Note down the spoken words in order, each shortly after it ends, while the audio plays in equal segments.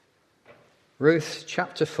Ruth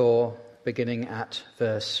chapter 4, beginning at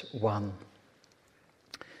verse 1.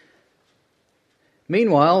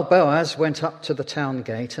 Meanwhile, Boaz went up to the town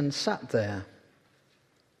gate and sat there.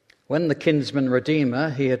 When the kinsman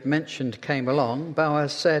redeemer he had mentioned came along,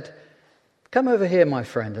 Boaz said, "Come over here, my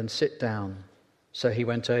friend, and sit down." So he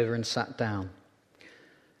went over and sat down.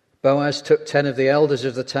 Boaz took 10 of the elders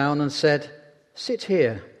of the town and said, "Sit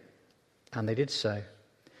here." And they did so.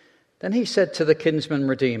 Then he said to the kinsman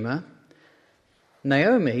redeemer,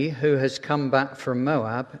 "Naomi, who has come back from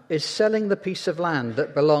Moab, is selling the piece of land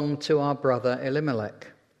that belonged to our brother Elimelech.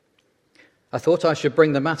 I thought I should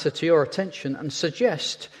bring the matter to your attention and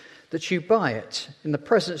suggest that you buy it in the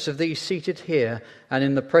presence of these seated here and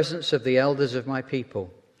in the presence of the elders of my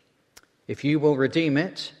people. If you will redeem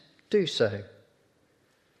it, do so.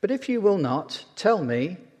 But if you will not, tell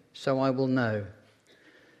me, so I will know.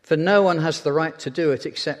 For no one has the right to do it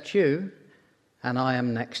except you, and I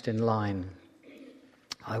am next in line."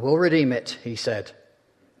 "I will redeem it," he said.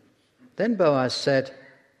 Then Boaz said,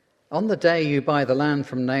 "On the day you buy the land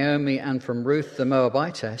from Naomi and from Ruth the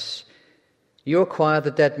Moabitess, you acquire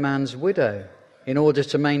the dead man's widow in order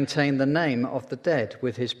to maintain the name of the dead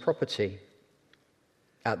with his property."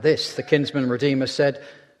 At this, the kinsman redeemer said,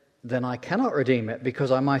 "Then I cannot redeem it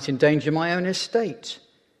because I might endanger my own estate.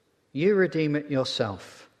 You redeem it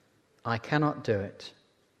yourself. I cannot do it."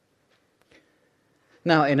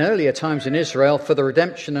 Now, in earlier times in Israel, for the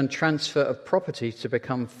redemption and transfer of property to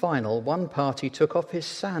become final, one party took off his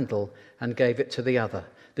sandal and gave it to the other.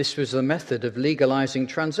 This was the method of legalizing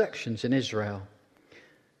transactions in Israel.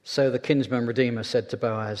 So the kinsman redeemer said to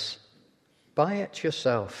Boaz, "Buy it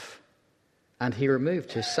yourself." And he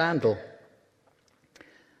removed his sandal.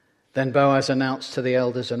 Then Boaz announced to the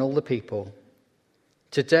elders and all the people,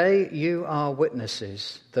 "Today you are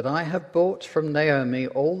witnesses that I have bought from Naomi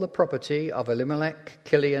all the property of Elimelech,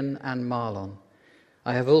 Kilion, and Mahlon.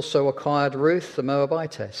 I have also acquired Ruth the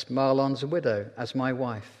Moabitess, Mahlon's widow, as my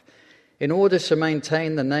wife, in order to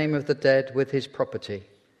maintain the name of the dead with his property,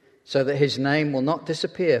 so that his name will not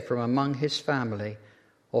disappear from among his family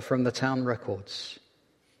or from the town records.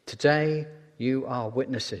 Today you are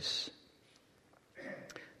witnesses."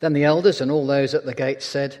 Then the elders and all those at the gate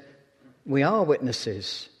said, "We are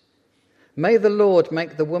witnesses. May the Lord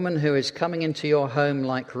make the woman who is coming into your home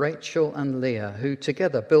like Rachel and Leah, who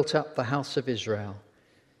together built up the house of Israel.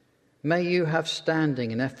 May you have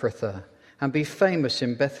standing in Ephrathah and be famous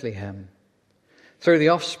in Bethlehem. Through the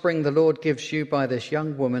offspring the Lord gives you by this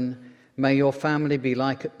young woman, may your family be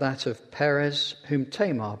like that of Perez, whom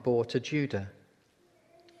Tamar bore to Judah."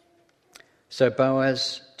 So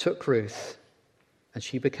Boaz took Ruth, and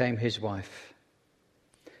she became his wife.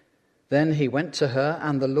 Then he went to her,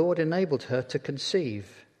 and the Lord enabled her to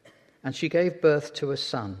conceive, and she gave birth to a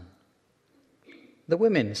son. The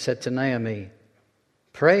women said to Naomi,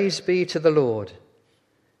 "Praise be to the Lord,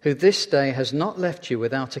 who this day has not left you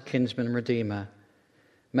without a kinsman redeemer.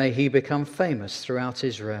 May he become famous throughout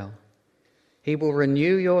Israel. He will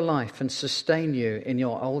renew your life and sustain you in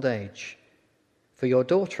your old age. For your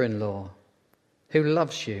daughter-in-law, who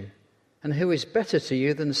loves you, and who is better to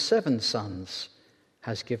you than 7 sons,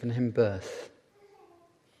 has given him birth."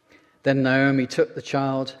 Then Naomi took the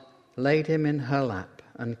child, laid him in her lap,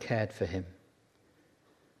 and cared for him.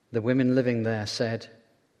 The women living there said,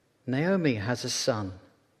 "Naomi has a son,"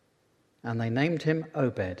 and they named him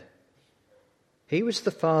Obed. He was the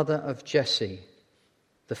father of Jesse,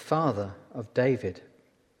 the father of David.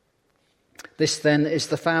 This then is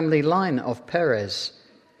the family line of Perez.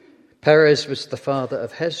 Perez was the father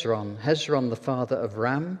of Hezron, Hezron the father of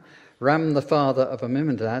Ram, Ram the father of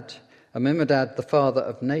Amminadab, Amminadab the father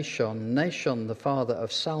of Nahshon, Nahshon the father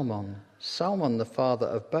of Salmon, Salmon the father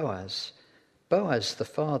of Boaz, Boaz the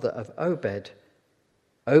father of Obed,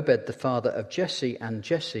 Obed the father of Jesse, and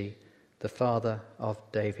Jesse the father of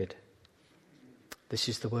David. This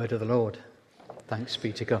is the word of the Lord. Thanks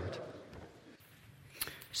be to God.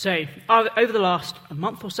 So, over the last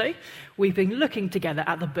month or so, we've been looking together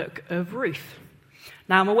at the book of Ruth.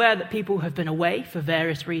 Now, I'm aware that people have been away for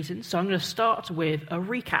various reasons, so I'm going to start with a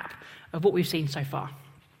recap of what we've seen so far.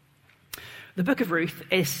 The book of Ruth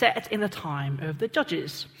is set in the time of the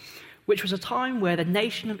Judges, which was a time where the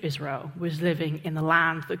nation of Israel was living in the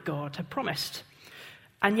land that God had promised.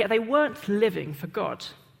 And yet they weren't living for God.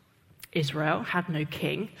 Israel had no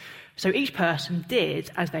king, so each person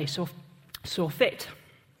did as they saw fit.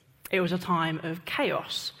 It was a time of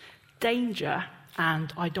chaos, danger,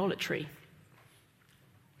 and idolatry.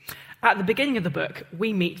 At the beginning of the book,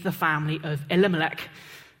 we meet the family of Elimelech.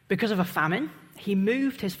 Because of a famine, he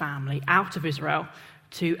moved his family out of Israel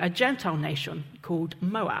to a Gentile nation called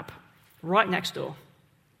Moab, right next door.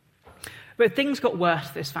 But things got worse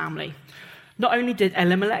for this family. Not only did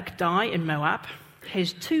Elimelech die in Moab,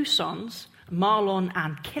 his 2 sons, Mahlon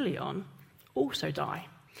and Chilion, also die,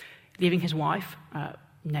 leaving his wife,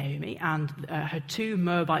 Naomi, and her 2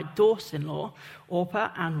 Moabite daughters-in-law, Orpah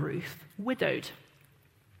and Ruth, widowed.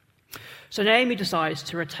 So Naomi decides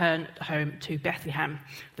to return home to Bethlehem,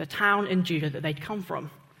 the town in Judah that they'd come from.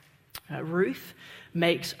 Ruth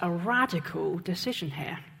makes a radical decision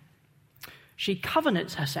here. She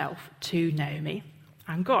covenants herself to Naomi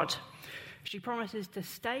and God. She promises to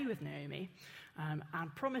stay with Naomi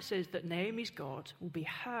and promises that Naomi's God will be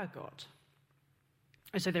her God.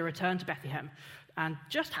 And so they return to Bethlehem and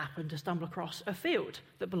just happen to stumble across a field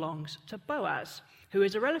that belongs to Boaz, who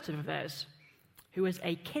is a relative of theirs, who is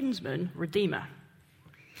a kinsman redeemer.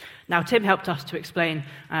 Now, Tim helped us to explain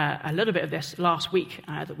a little bit of this last week,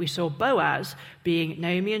 that we saw Boaz being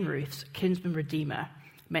Naomi and Ruth's kinsman redeemer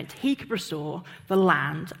meant he could restore the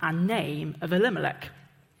land and name of Elimelech.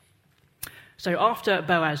 So after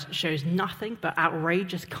Boaz shows nothing but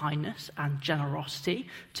outrageous kindness and generosity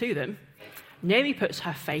to them, Naomi puts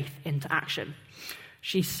her faith into action.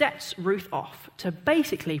 She sets Ruth off to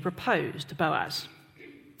basically propose to Boaz.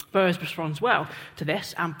 Boaz responds well to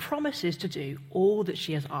this and promises to do all that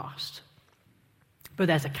she has asked. But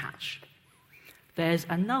there's a catch. There's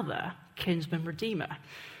another kinsman redeemer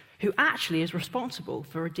who actually is responsible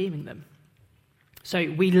for redeeming them.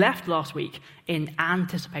 So we left last week in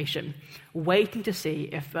anticipation, waiting to see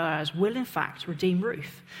if Boaz will in fact redeem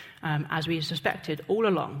Ruth, as we suspected all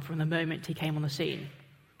along from the moment he came on the scene.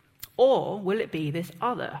 Or will it be this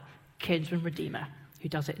other kinsman redeemer who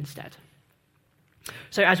does it instead?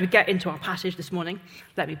 So as we get into our passage this morning,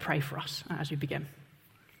 let me pray for us as we begin.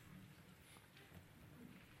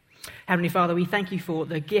 Heavenly Father, we thank you for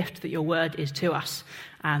the gift that your word is to us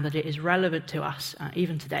and that it is relevant to us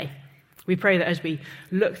even today. We pray that as we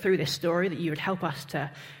look through this story, that you would help us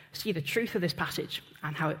to see the truth of this passage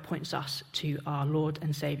and how it points us to our Lord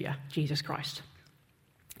and Saviour, Jesus Christ.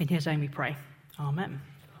 In his name we pray. Amen.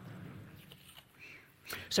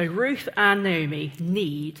 So Ruth and Naomi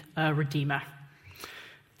need a redeemer.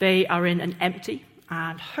 They are in an empty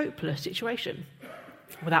and hopeless situation,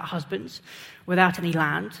 without husbands, without any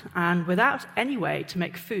land, and without any way to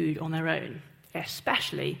make food on their own,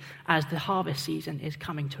 especially as the harvest season is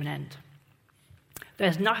coming to an end.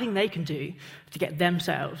 There's nothing they can do to get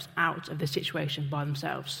themselves out of this situation by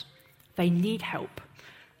themselves. They need help.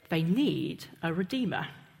 They need a redeemer.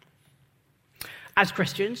 As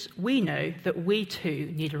Christians, we know that we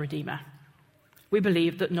too need a redeemer. We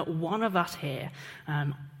believe that not one of us here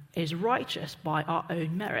is righteous by our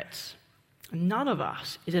own merits. None of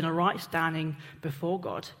us is in a right standing before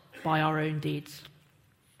God by our own deeds.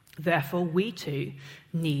 Therefore, we too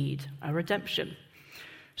need a redemption,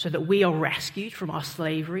 so that we are rescued from our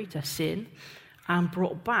slavery to sin and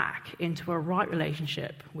brought back into a right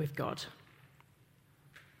relationship with God.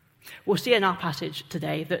 We'll see in our passage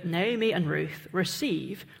today that Naomi and Ruth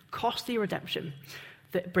receive costly redemption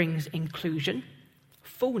that brings inclusion,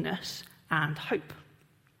 fullness, and hope.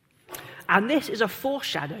 And this is a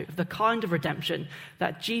foreshadow of the kind of redemption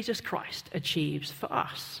that Jesus Christ achieves for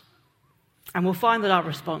us. And we'll find that our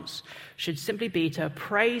response should simply be to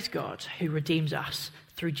praise God who redeems us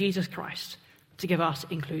through Jesus Christ to give us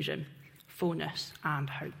inclusion, fullness, and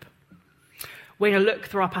hope. We're going to look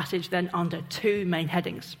through our passage then under 2 main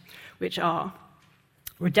headings, which are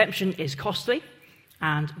redemption is costly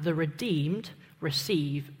and the redeemed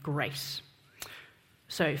receive grace.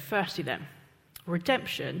 So firstly then,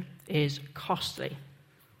 redemption is costly.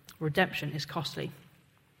 Redemption is costly.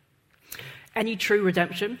 Any true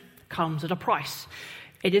redemption comes at a price.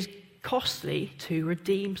 It is costly to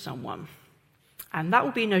redeem someone. And that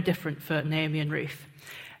will be no different for Naomi and Ruth.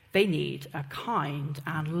 They need a kind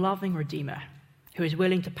and loving redeemer who is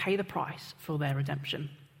willing to pay the price for their redemption.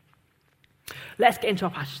 Let's get into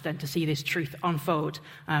our passage then to see this truth unfold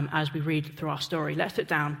as we read through our story. Let's look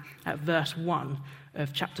down at verse 1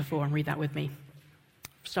 of chapter 4 and read that with me,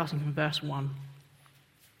 starting from verse 1.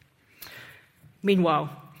 Meanwhile,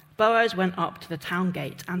 Boaz went up to the town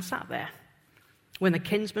gate and sat there. When the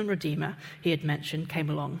kinsman redeemer he had mentioned came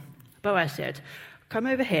along, Boaz said, "Come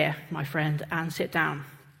over here, my friend, and sit down."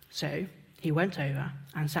 So he went over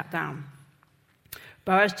and sat down.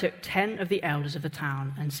 Boaz took 10 of the elders of the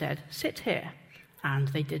town and said, "Sit here," and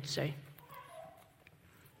they did so.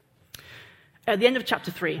 At the end of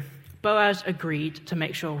chapter 3, Boaz agreed to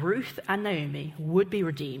make sure Ruth and Naomi would be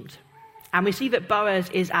redeemed. And we see that Boaz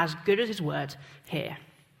is as good as his word here.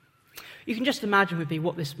 You can just imagine with me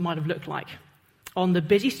what this might have looked like. On the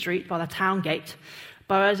busy street by the town gate,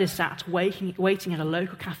 Boaz is sat waiting at a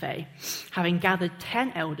local cafe, having gathered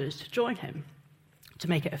 10 elders to join him, to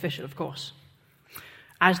make it official, of course.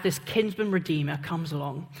 As this kinsman redeemer comes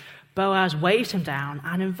along, Boaz waves him down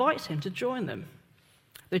and invites him to join them.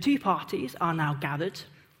 The two parties are now gathered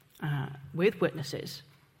with witnesses.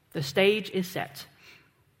 The stage is set.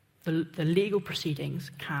 The legal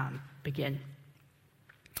proceedings can begin.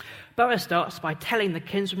 Boaz starts by telling the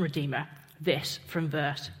kinsman redeemer this from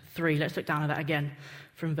verse 3. Let's look down at that again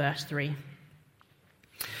from verse 3.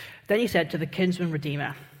 Then he said to the kinsman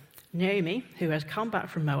redeemer, Naomi, who has come back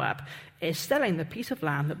from Moab, is selling the piece of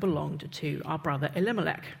land that belonged to our brother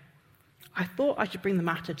Elimelech. I thought I should bring the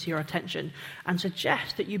matter to your attention and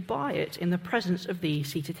suggest that you buy it in the presence of these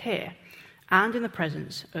seated here and in the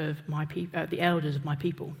presence of the elders of my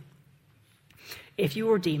people. If you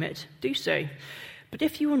will redeem it, do so. But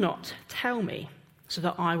if you will not, tell me, so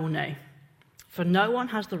that I will know. For no one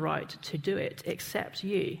has the right to do it except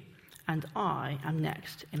you, and I am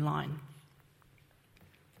next in line.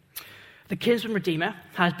 The kinsman redeemer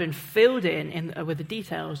has been filled in with the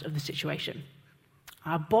details of the situation.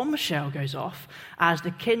 A bombshell goes off as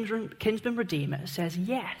the kinsman redeemer says,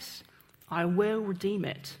 yes, I will redeem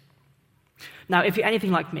it. Now, if you're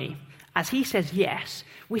anything like me, as he says yes,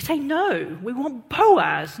 we say no. We want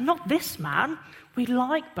Boaz, not this man. We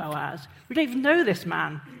like Boaz. We don't even know this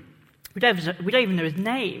man. We don't even know his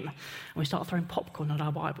name. And we start throwing popcorn at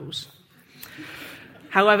our Bibles.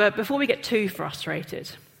 However, before we get too frustrated,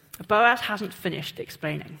 Boaz hasn't finished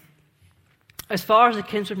explaining. As far as the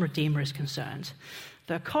kinsman redeemer is concerned,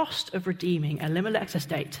 the cost of redeeming Elimelech's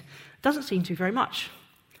estate doesn't seem to be very much.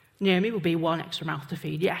 Naomi will be one extra mouth to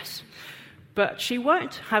feed, yes, but she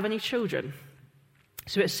won't have any children.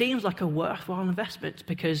 So it seems like a worthwhile investment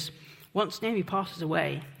because once Naomi passes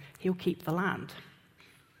away, he'll keep the land.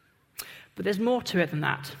 But there's more to it than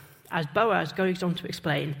that, as Boaz goes on to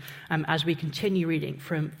explain as we continue reading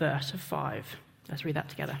from verse 5. Let's read that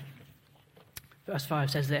together. Verse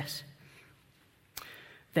 5 says this.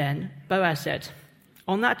 Then Boaz said,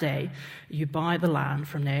 on that day you buy the land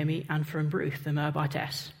from Naomi and from Ruth the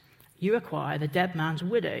Moabitess. You acquire the dead man's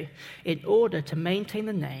widow in order to maintain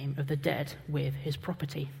the name of the dead with his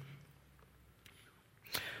property.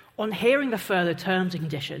 On hearing the further terms and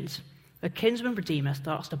conditions, the kinsman redeemer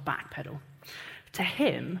starts to backpedal. To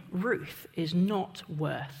him, Ruth is not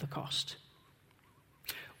worth the cost.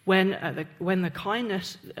 When the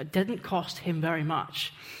kindness didn't cost him very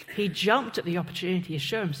much, he jumped at the opportunity to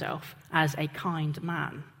show himself as a kind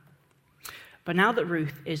man. But now that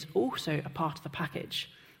Ruth is also a part of the package,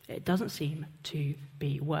 it doesn't seem to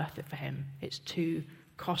be worth it for him. It's too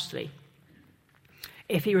costly.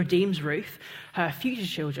 If he redeems Ruth, her future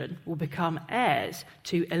children will become heirs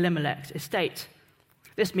to Elimelech's estate.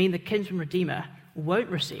 This means the kinsman redeemer won't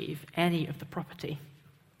receive any of the property.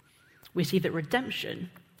 We see that redemption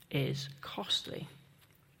is costly.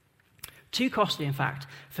 Too costly, in fact,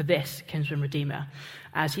 for this kinsman redeemer,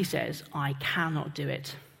 as he says, I cannot do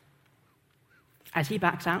it. As he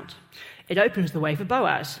backs out, it opens the way for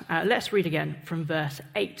Boaz. Let's read again from verse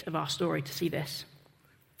 8 of our story to see this.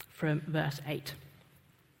 From verse 8.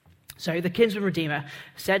 So the kinsman redeemer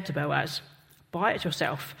said to Boaz, buy it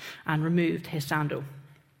yourself, and removed his sandal.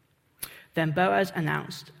 Then Boaz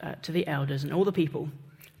announced to the elders and all the people,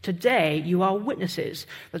 today you are witnesses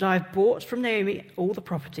that I have bought from Naomi all the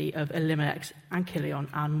property of Elimelech and Chilion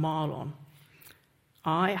and Mahlon.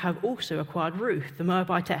 I have also acquired Ruth, the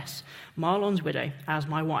Moabitess, Mahlon's widow, as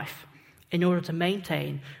my wife, in order to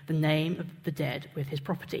maintain the name of the dead with his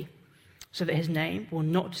property, so that his name will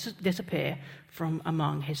not disappear from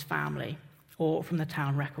among his family or from the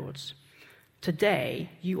town records. Today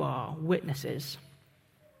you are witnesses.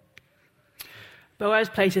 Boaz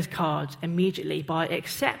plays his cards immediately by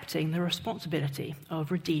accepting the responsibility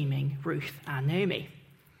of redeeming Ruth and Naomi.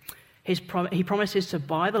 He promises to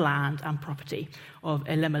buy the land and property of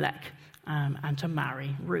Elimelech and to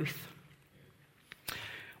marry Ruth.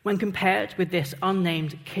 When compared with this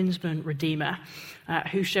unnamed kinsman redeemer,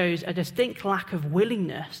 who shows a distinct lack of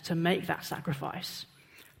willingness to make that sacrifice,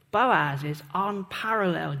 Boaz's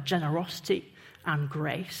unparalleled generosity and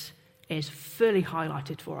grace is fully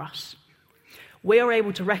highlighted for us. We are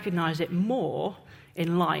able to recognize it more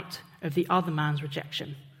in light of the other man's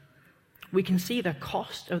rejection. We can see the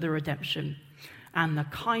cost of the redemption and the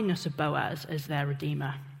kindness of Boaz as their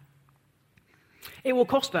redeemer. It will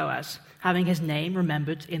cost Boaz having his name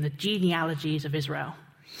remembered in the genealogies of Israel,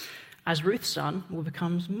 as Ruth's son will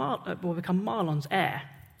become Mahlon's heir,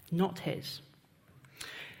 not his.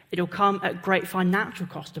 It will come at great financial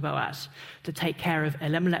cost to Boaz to take care of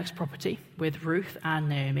Elimelech's property with Ruth and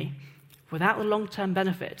Naomi, without the long-term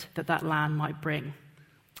benefit that land might bring,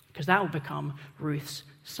 because that will become Ruth's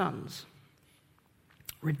sons.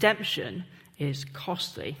 Redemption is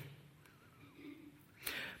costly.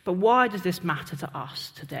 But why does this matter to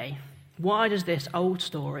us today? Why does this old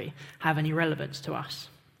story have any relevance to us?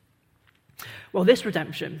 Well, this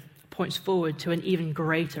redemption points forward to an even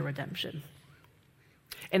greater redemption.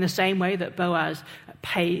 In the same way that Boaz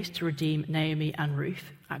pays to redeem Naomi and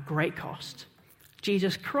Ruth at great cost,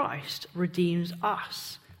 Jesus Christ redeems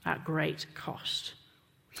us at great cost.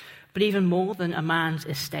 But even more than a man's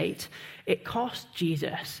estate, it cost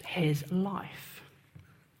Jesus his life.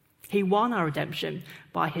 He won our redemption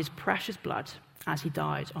by his precious blood as he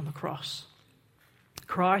died on the cross.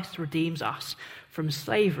 Christ redeems us from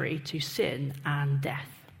slavery to sin and death.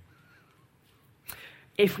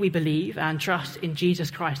 If we believe and trust in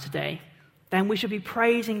Jesus Christ today, then we should be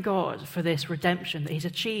praising God for this redemption that he's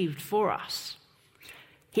achieved for us.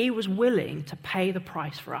 He was willing to pay the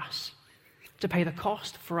price for us, to pay the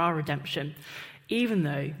cost for our redemption, even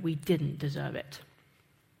though we didn't deserve it.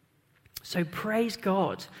 So praise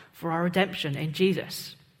God for our redemption in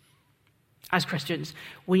Jesus. As Christians,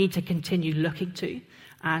 we need to continue looking to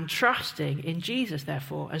and trusting in Jesus,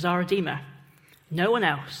 therefore, as our Redeemer. No one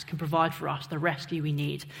else can provide for us the rescue we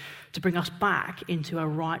need to bring us back into a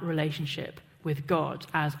right relationship with God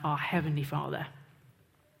as our Heavenly Father.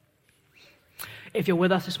 If you're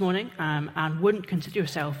with us this morning and wouldn't consider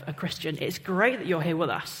yourself a Christian, it's great that you're here with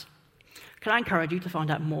us. Can I encourage you to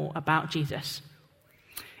find out more about Jesus?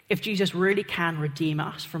 If Jesus really can redeem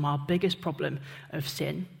us from our biggest problem of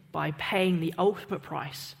sin by paying the ultimate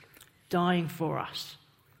price, dying for us,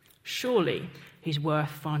 surely he's worth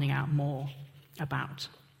finding out more about.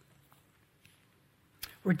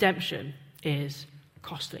 Redemption is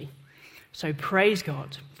costly. So praise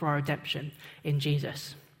God for our redemption in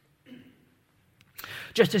Jesus.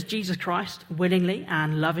 Just as Jesus Christ willingly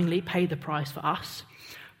and lovingly paid the price for us,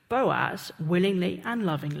 Boaz willingly and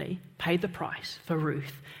lovingly paid the price for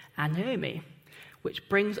Ruth and Naomi, which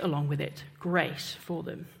brings along with it grace for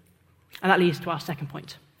them. And that leads to our second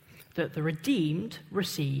point, that the redeemed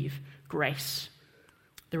receive grace.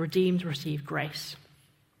 The redeemed receive grace.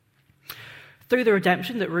 Through the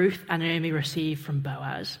redemption that Ruth and Naomi receive from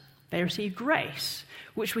Boaz, they receive grace,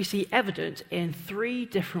 which we see evident in three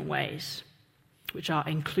different ways, which are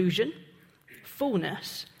inclusion,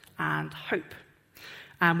 fullness, and hope.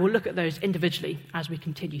 And we'll look at those individually as we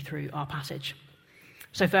continue through our passage.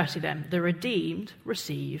 So firstly then, the redeemed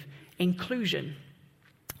receive inclusion.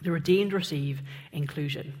 The redeemed receive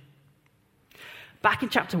inclusion. Back in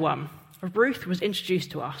chapter 1, Ruth was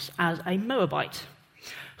introduced to us as a Moabite,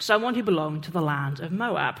 someone who belonged to the land of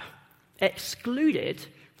Moab, excluded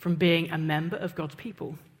from being a member of God's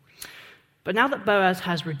people. But now that Boaz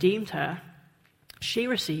has redeemed her, she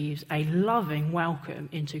receives a loving welcome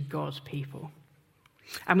into God's people.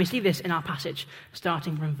 And we see this in our passage,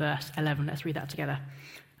 starting from verse 11. Let's read that together.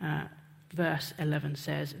 Verse 11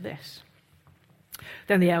 says this.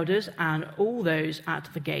 Then the elders and all those at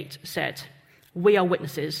the gate said, "We are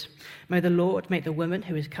witnesses. May the Lord make the woman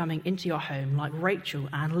who is coming into your home like Rachel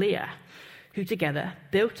and Leah, who together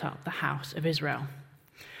built up the house of Israel.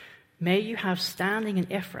 May you have standing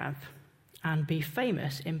in Ephraim and be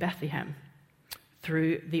famous in Bethlehem.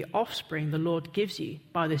 Through the offspring the Lord gives you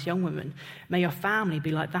by this young woman, may your family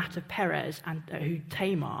be like that of Perez and who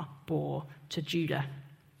Tamar bore to Judah."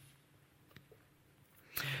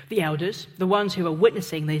 The elders, the ones who are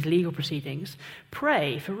witnessing these legal proceedings,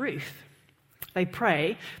 pray for Ruth. They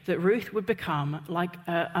pray that Ruth would become like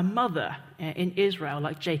a mother in Israel,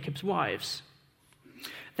 like Jacob's wives.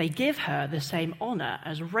 They give her the same honor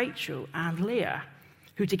as Rachel and Leah,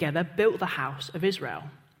 who together built the house of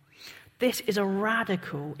Israel. This is a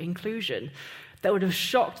radical inclusion that would have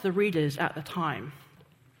shocked the readers at the time.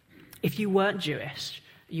 If you weren't Jewish,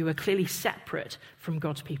 you were clearly separate from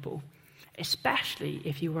God's people, especially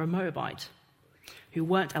if you were a Moabite, who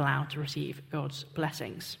weren't allowed to receive God's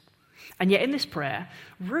blessings. And yet in this prayer,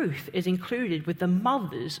 Ruth is included with the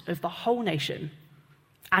mothers of the whole nation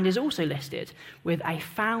and is also listed with a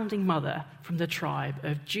founding mother from the tribe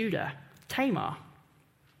of Judah, Tamar.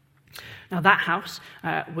 Now that house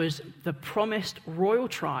was the promised royal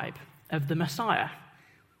tribe of the Messiah.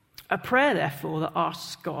 A prayer, therefore, that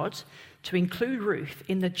asks God to include Ruth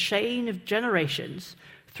in the chain of generations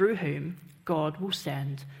through whom God will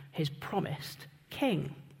send his promised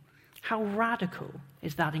king. How radical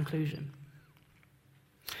is that inclusion?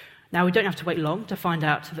 Now, we don't have to wait long to find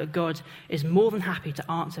out that God is more than happy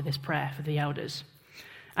to answer this prayer for the elders.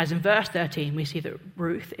 As in verse 13, we see that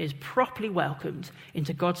Ruth is properly welcomed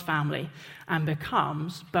into God's family and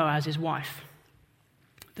becomes Boaz's wife.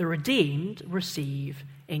 The redeemed receive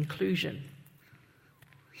inclusion.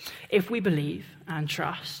 If we believe and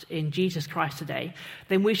trust in Jesus Christ today,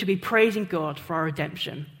 then we should be praising God for our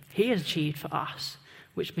redemption he has achieved for us,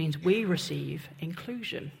 which means we receive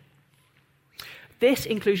inclusion. This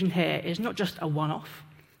inclusion here is not just a one-off,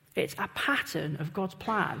 it's a pattern of God's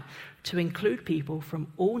plan to include people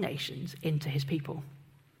from all nations into his people.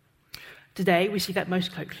 Today, we see that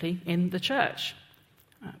most closely in the church.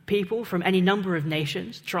 People from any number of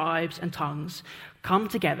nations, tribes, and tongues come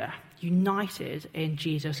together, united in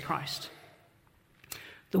Jesus Christ.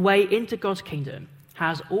 The way into God's kingdom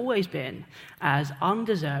has always been as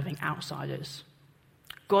undeserving outsiders.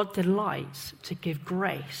 God delights to give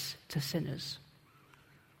grace to sinners.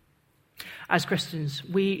 As Christians,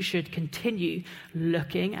 we should continue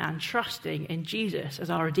looking and trusting in Jesus as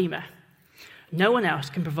our Redeemer. No one else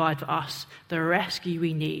can provide for us the rescue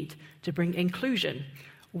we need to bring inclusion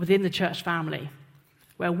within the church family,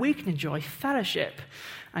 where we can enjoy fellowship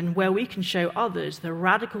and where we can show others the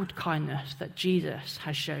radical kindness that Jesus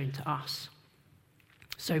has shown to us.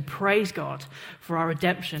 So praise God for our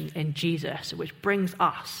redemption in Jesus, which brings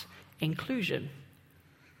us inclusion.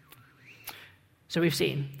 So we've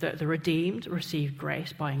seen that the redeemed receive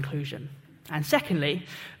grace by inclusion. And secondly,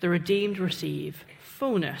 the redeemed receive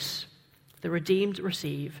fullness. The redeemed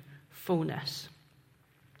receive fullness.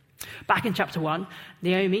 Back in chapter 1,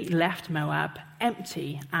 Naomi left Moab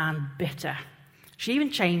empty and bitter. She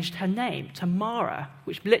even changed her name to Mara,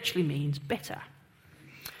 which literally means bitter.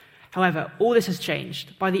 However, all this has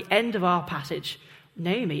changed. By the end of our passage,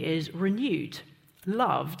 Naomi is renewed,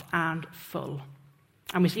 loved, and full.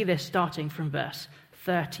 And we see this starting from verse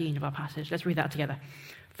 13 of our passage. Let's read that together.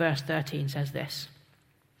 Verse 13 says this.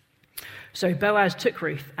 So Boaz took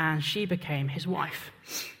Ruth, and she became his wife.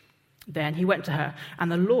 Then he went to her,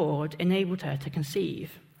 and the Lord enabled her to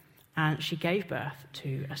conceive, and she gave birth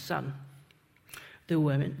to a son. The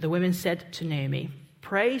women said to Naomi,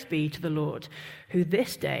 "Praise be to the Lord, who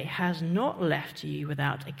this day has not left you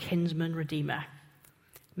without a kinsman redeemer.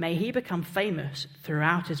 May he become famous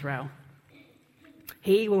throughout Israel.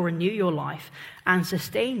 He will renew your life and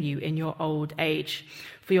sustain you in your old age.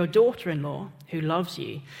 For your daughter-in-law, who loves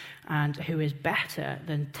you and who is better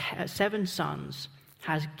than 7 sons,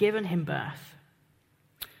 has given him birth."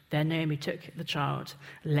 Then Naomi took the child,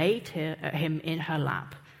 laid him in her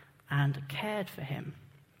lap, and cared for him.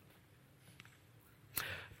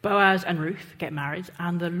 Boaz and Ruth get married,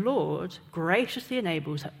 and the Lord graciously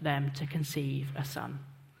enables them to conceive a son.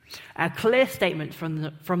 A clear statement from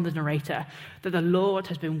the narrator that the Lord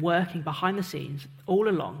has been working behind the scenes all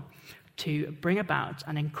along to bring about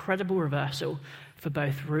an incredible reversal for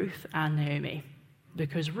both Ruth and Naomi,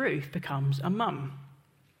 because Ruth becomes a mum.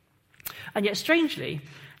 And yet, strangely,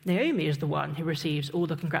 Naomi is the one who receives all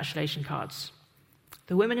the congratulation cards.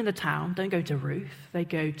 The women in the town don't go to Ruth, they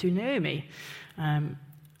go to Naomi.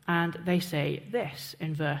 And they say this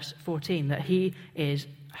in verse 14, that he is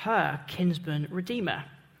her kinsman redeemer.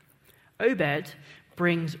 Obed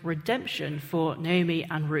brings redemption for Naomi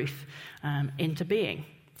and Ruth into being.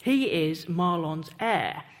 He is Mahlon's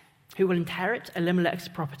heir, who will inherit Elimelech's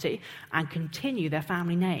property and continue their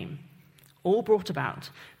family name, all brought about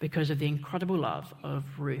because of the incredible love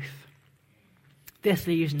of Ruth. This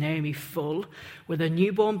leaves Naomi full with a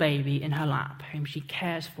newborn baby in her lap, whom she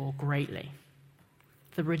cares for greatly.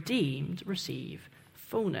 The redeemed receive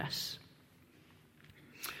fullness.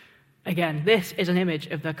 Again, this is an image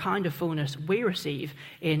of the kind of fullness we receive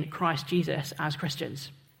in Christ Jesus as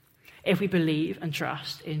Christians. If we believe and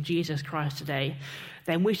trust in Jesus Christ today,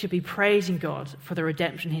 then we should be praising God for the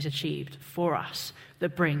redemption he's achieved for us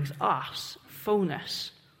that brings us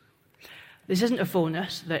fullness. This isn't a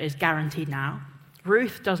fullness that is guaranteed now.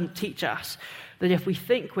 Ruth doesn't teach us that if we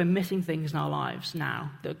think we're missing things in our lives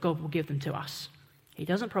now, that God will give them to us. He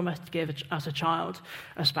doesn't promise to give us a child,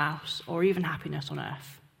 a spouse, or even happiness on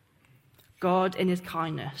earth. God, in his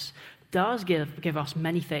kindness, does give us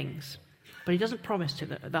many things, but he doesn't promise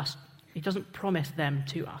them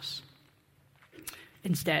to us.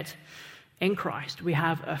 Instead, in Christ, we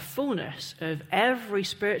have a fullness of every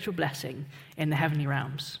spiritual blessing in the heavenly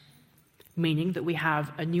realms, meaning that we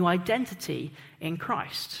have a new identity in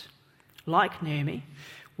Christ. Like Naomi,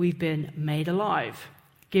 we've been made alive,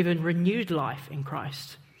 given renewed life in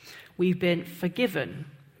Christ. We've been forgiven,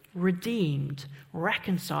 redeemed,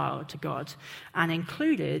 reconciled to God, and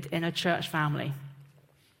included in a church family.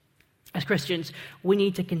 As Christians, we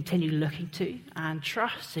need to continue looking to and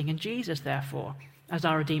trusting in Jesus, therefore, as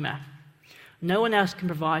our Redeemer. No one else can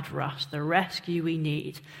provide for us the rescue we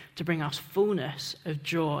need to bring us fullness of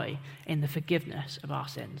joy in the forgiveness of our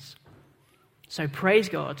sins. So praise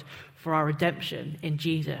God for our redemption in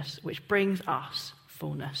Jesus, which brings us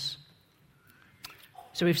fullness.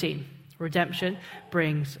 So we've seen redemption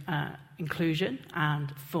brings inclusion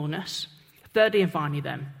and fullness. Thirdly and finally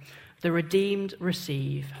then, the redeemed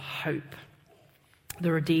receive hope.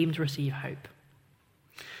 The redeemed receive hope.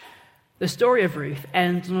 The story of Ruth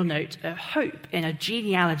ends on a note of hope in a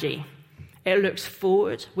genealogy. It looks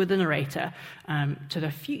forward with the narrator to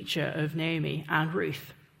the future of Naomi and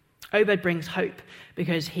Ruth. Obed brings hope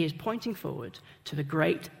because he is pointing forward to the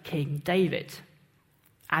great King David.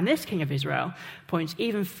 And this king of Israel points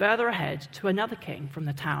even further ahead to another king from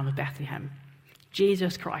the town of Bethlehem,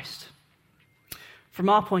 Jesus Christ. From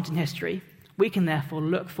our point in history, we can therefore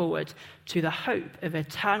look forward to the hope of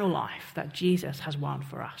eternal life that Jesus has won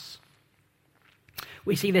for us.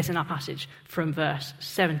 We see this in our passage from verse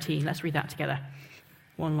 17. Let's read that together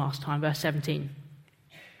one last time. Verse 17.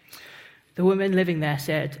 The woman living there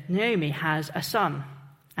said, Naomi has a son,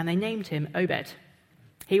 and they named him Obed.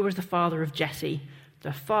 He was the father of Jesse,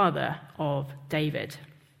 the father of David.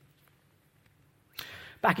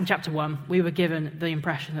 Back in chapter 1, we were given the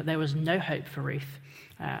impression that there was no hope for Ruth,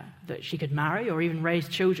 that she could marry or even raise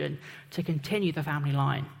children to continue the family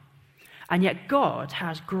line. And yet God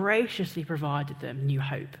has graciously provided them new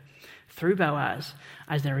hope through Boaz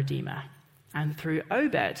as their redeemer and through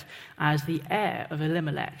Obed as the heir of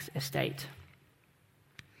Elimelech's estate.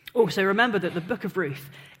 Also, remember that the book of Ruth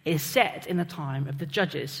is set in the time of the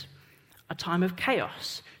judges, a time of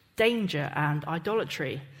chaos, danger, and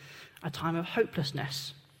idolatry, a time of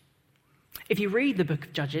hopelessness. If you read the book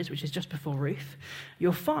of Judges, which is just before Ruth,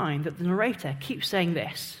 you'll find that the narrator keeps saying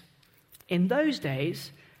this. In those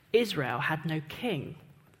days, Israel had no king.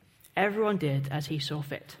 Everyone did as he saw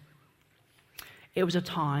fit. It was a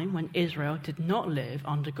time when Israel did not live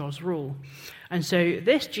under God's rule. And so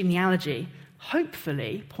this genealogy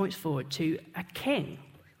hopefully points forward to a king,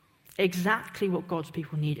 exactly what God's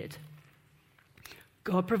people needed.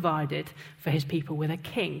 God provided for his people with a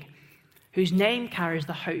king whose name carries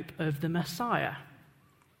the hope of the Messiah.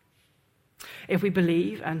 If we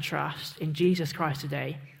believe and trust in Jesus Christ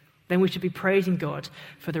today, then we should be praising God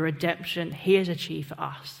for the redemption he has achieved for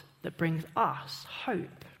us that brings us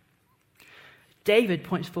hope. David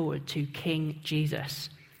points forward to King Jesus,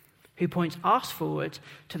 who points us forward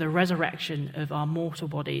to the resurrection of our mortal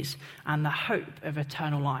bodies and the hope of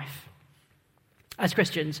eternal life. As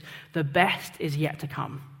Christians, the best is yet to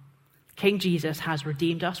come. King Jesus has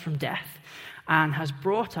redeemed us from death and has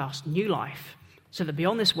brought us new life so that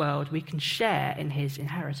beyond this world we can share in his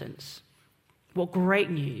inheritance. What great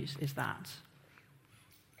news is that?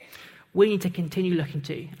 We need to continue looking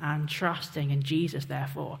to and trusting in Jesus,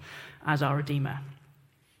 therefore, as our Redeemer.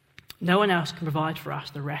 No one else can provide for us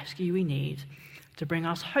the rescue we need to bring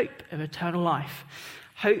us hope of eternal life,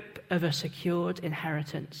 hope of a secured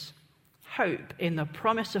inheritance, hope in the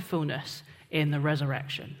promise of fullness in the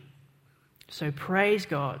resurrection. So praise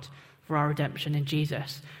God for our redemption in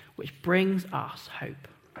Jesus, which brings us hope.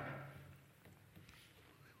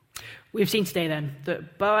 We've seen today then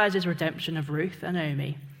that Boaz's redemption of Ruth and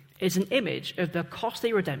Naomi is an image of the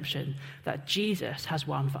costly redemption that Jesus has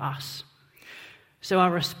won for us. So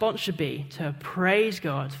our response should be to praise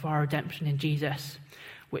God for our redemption in Jesus,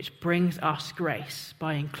 which brings us grace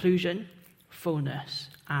by inclusion, fullness,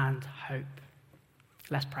 and hope.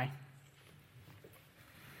 Let's pray.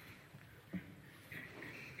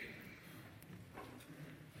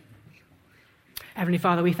 Heavenly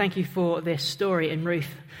Father, we thank you for this story in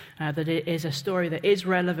Ruth, that it is a story that is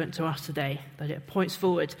relevant to us today, that it points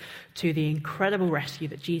forward to the incredible rescue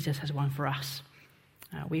that Jesus has won for us.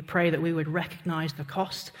 We pray that we would recognize the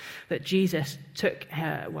cost that Jesus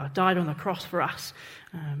died on the cross for us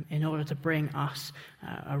in order to bring us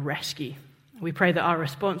a rescue. We pray that our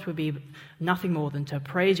response would be nothing more than to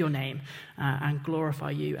praise your name and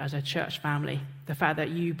glorify you as a church family, the fact that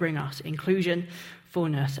you bring us inclusion,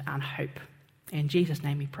 fullness, and hope. In Jesus'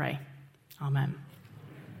 name we pray. Amen.